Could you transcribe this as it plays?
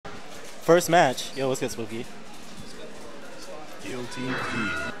First match. Yo, what's good, Spooky?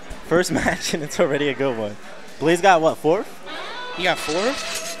 First match, and it's already a good one. Blaze got what, 4th? He got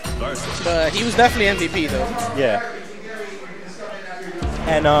 4th? But he was definitely MVP, though. Yeah.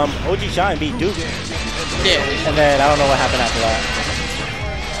 And OG Shine beat Duke. Yeah. And then I don't know what happened after that.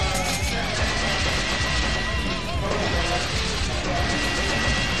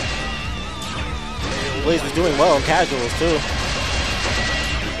 Blaze was doing well in casuals, too.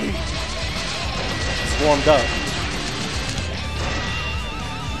 Warmed up.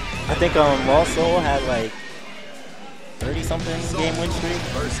 I think Lost Soul had like 30-something game win streak.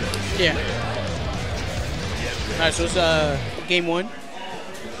 Yeah. Alright, so it's game 1.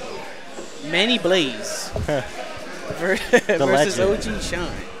 Manny Blaze versus OG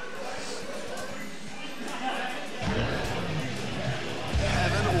Shine.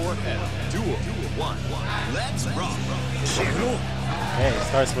 Heaven or hell. Duel 1. Let's rock. Okay, it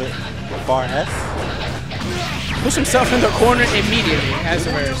starts with bar S. Push himself in the corner immediately. Has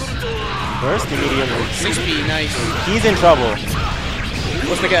the burst. Burst immediately. 6B, nice. He's in trouble.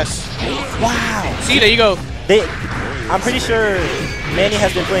 What's the guess? Wow. See, there you go. I'm pretty sure Manny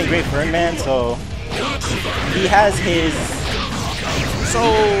has been playing great Fernman, so he has his. So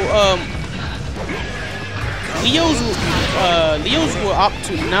Leo's will opt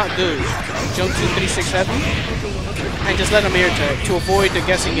to not do jump 2, 3, 6, 7, and just let him air tag to avoid the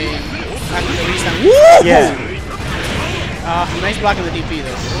guessing game after the restart. Woo! Yeah. Nice block of the DP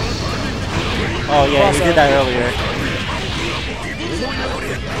though. Oh yeah, he did that earlier.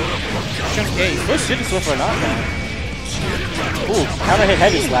 What should have swung for a knockdown? Ooh, counter hit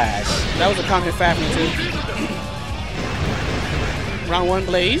heavy slash. That was a counter hit Fafney too. Round 1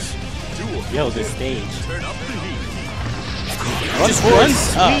 Blaze. Yo, this stage. Just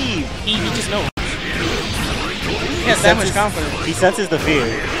runs up. He just knows. He has that much confidence. He senses the fear.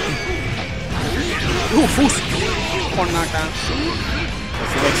 Ooh, Foos. Corner knockdown.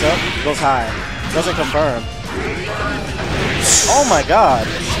 Does he mix up? Goes high. Doesn't confirm. Oh my god.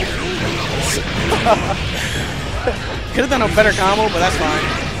 Could have done a better combo, but that's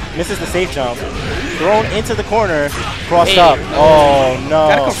fine. Misses the safe jump. Thrown into the corner. Crossed up. Oh no.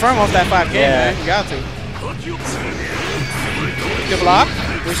 Gotta confirm off that 5K, man. You got to. Good block.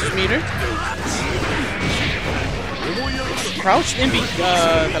 Versus meter. Crouched in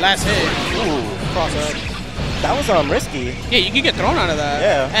the last hit. Ooh. Cross up. That was risky. Yeah, you could get thrown out of that.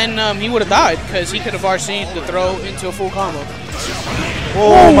 Yeah. And he would have died because he could have RC'd the throw into a full combo.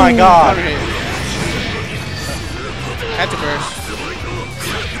 Oh my god. Counter hit. Had to burst.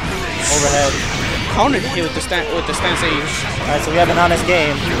 Overhead. Counter hit with the stance age. Alright, so we have an honest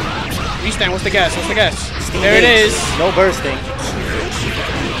game. Restand, what's the guess? What's the guess? Steam there it is. No bursting.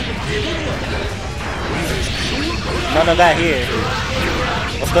 None of that here.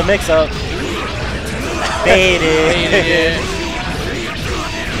 What's the mix up? Faded. Yeah.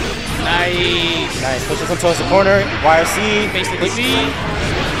 Nice. Nice. Pushes him towards the corner. YRC. Face the DP.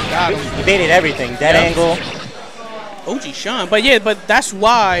 Got him. He baited everything. That angle. OG Sean. But yeah, but that's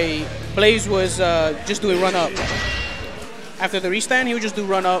why Blaze was just doing run up. After the restand, he would just do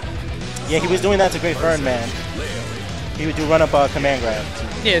run up. Yeah, he was doing that to Great Fern, man. He would do run up command grab.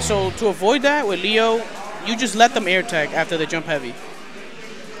 Yeah, so to avoid that with Leo, you just let them air tag after the jump heavy.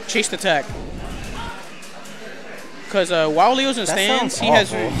 Chase the tag. Because while Leo's in stands, he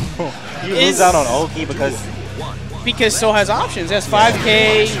has. You lose out on Oki because so has options. He has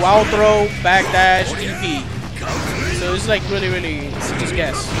 5K, wild throw, backdash, DP. So it's like really just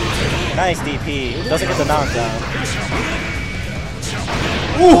guess. Nice DP. Doesn't get the knockdown.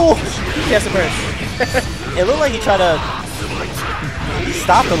 Ooh! He has the burst. It looked like he tried to. He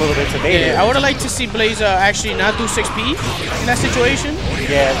stopped a little bit to bait it. I would have liked to see Blaze actually not do 6P in that situation.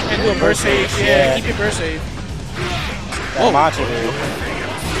 Yeah. And do a burst save. Yeah, keep your burst save. That macho move.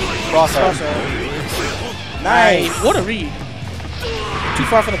 Cross up. Nice. What a read. Too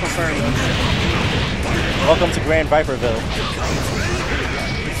far for the confirm. Welcome to Grand Viperville.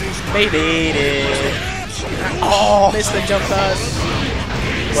 Baited. Oh, missed the jump toss.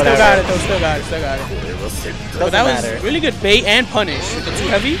 Still got it though, still got it. But that was really good bait and punish with the 2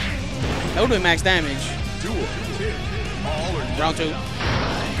 heavy. That would have been max damage. Round 2.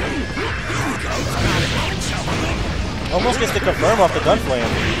 Almost gets to confirm off the gun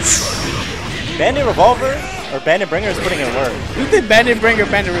flame. Bandit Revolver or Bandit Bringer is putting in work. You did Bandit Bringer,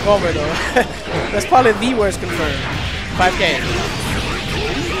 Bandit Revolver though. That's probably the worst confirm. 5K.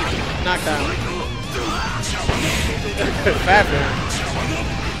 Knockdown. Fabulous.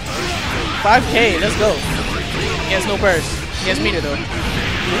 5K, let's go. He has no burst. He has meter though.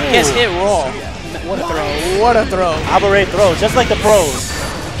 He has hit raw. What a throw. What a throw. Aberrate throw, just like the pros.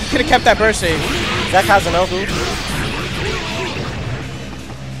 could have kept that burst safe. Is that Kazanoku?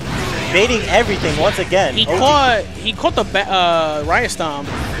 Baiting everything once again. He caught the Riot Stomp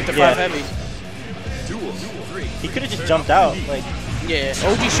with the 5 heavy. He could have just jumped out. Like, yeah,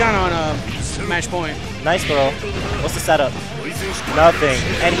 OG shot on match point. Nice throw. What's the setup? Nothing.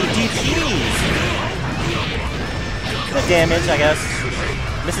 And he DPs. The damage, I guess.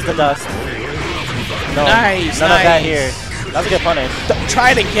 Misses the dust. No, nice. None of that here. That's a good punish.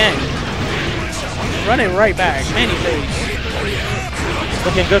 Try it again. Run it right back. Man, he plays.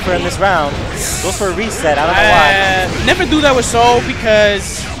 Looking good for him this round. Goes for a reset. I don't know why. Never do that with Soul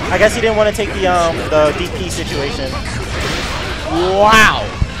because I guess he didn't want to take the DP situation. Wow.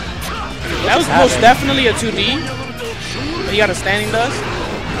 That was most definitely a 2D. But he got a standing dust.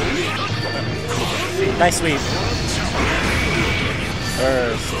 Nice sweep.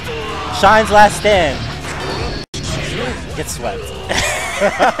 Shine's last stand. Gets swept.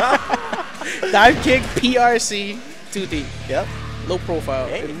 Dive kick, PRC, 2D. Yep. Low profile.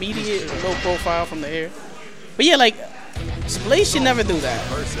 Hey. Immediate low profile from the air. But yeah, like, Blaze should never do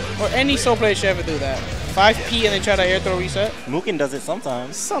that. Or any Soul player should ever do that. 5P and then try to air throw reset. Mugen does it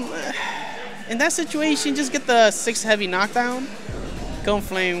sometimes. In that situation, just get the 6 heavy knockdown. Gun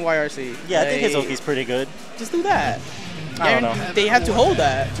Flame YRC. Yeah, I think his Oki's pretty good. Just do that. I don't know. They have to hold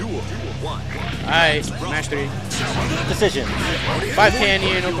that. Alright, match 3. Decision. 5K in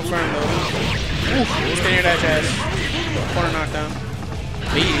here, no confirm though. Ooh, stay near that chest. Corner knockdown.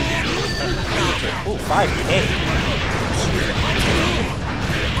 Beat. Ooh, 5K.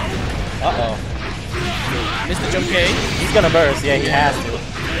 Uh-oh. Missed the jump K. He's gonna burst, yeah, he has to.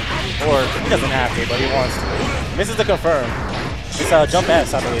 Or, he doesn't have to, but he wants to. Misses the confirm. It's jump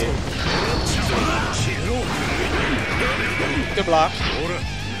S, I believe. Good block.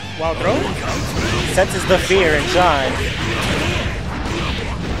 Wild throw. Senses the fear in Shine.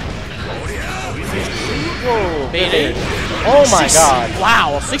 Whoa, baited. Oh my god.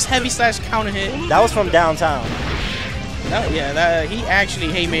 Wow, 6 heavy slash counter hit. That was from downtown. He actually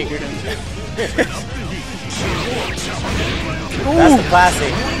haymakered him. That's the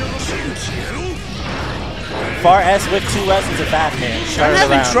classic. Far S with 2S is a fat man. I'm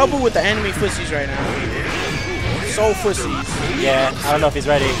having trouble with the enemy fussies right now. So fussies. Yeah, I don't know if he's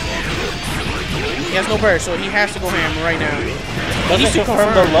ready. He has no burst, so he has to go ham right now. He needs to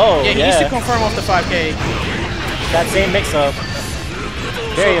confirm the low. Yeah, he needs to confirm off the 5K. That same mix-up.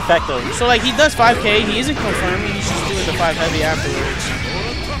 Very effective. So like he does 5K, he isn't confirming, he's just doing the 5 heavy afterwards.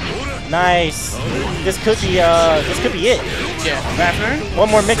 Nice. This could be it. Yeah, Fafner. One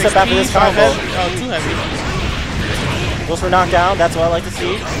more mix-up after this combo. 2 heavy. Goes for knockdown, that's what I like to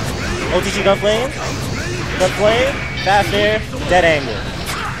see. OTG Gunflame. Gunflame. Fafner. Dead angle.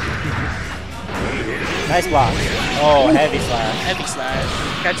 Nice block. Oh, ooh. Heavy slash. Heavy slash.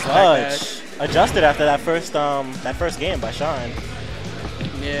 Catch clutch. Adjusted after that first game by Shine.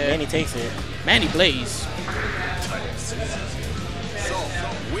 Yeah. Manny takes it. Manny Blaze.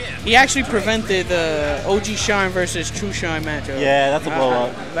 He actually prevented the OG Shine versus True Shine matchup. Yeah, that's a blow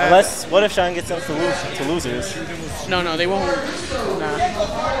up. Unless, what if Shine gets them to losers? No, they won't. Nah.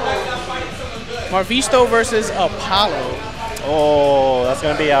 Marvisto versus Apollo. Oh, that's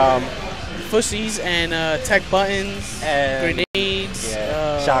gonna be Fussies and tech buttons, and grenades,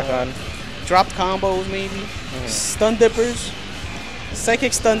 shotgun, dropped combos maybe, stun dippers,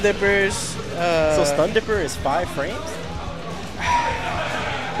 psychic stun dippers. So stun dipper is 5 frames?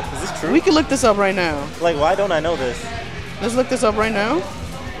 Is this true? We can look this up right now. Like, why don't I know this? Let's look this up right now.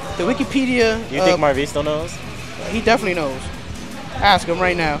 The Wikipedia. You think Marvisto knows? He definitely knows. Ask him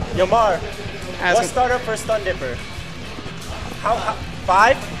right now. Yo, Mar, what's startup for stun dipper? How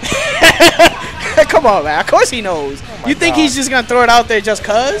 5? Come on, man. Of course he knows. Oh you think he's just going to throw it out there just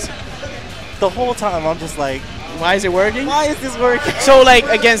cuz? The whole time I'm just like, why is it working? Why is this working? So, like,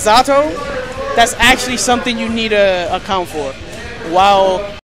 against Zato, that's actually something you need to account for. While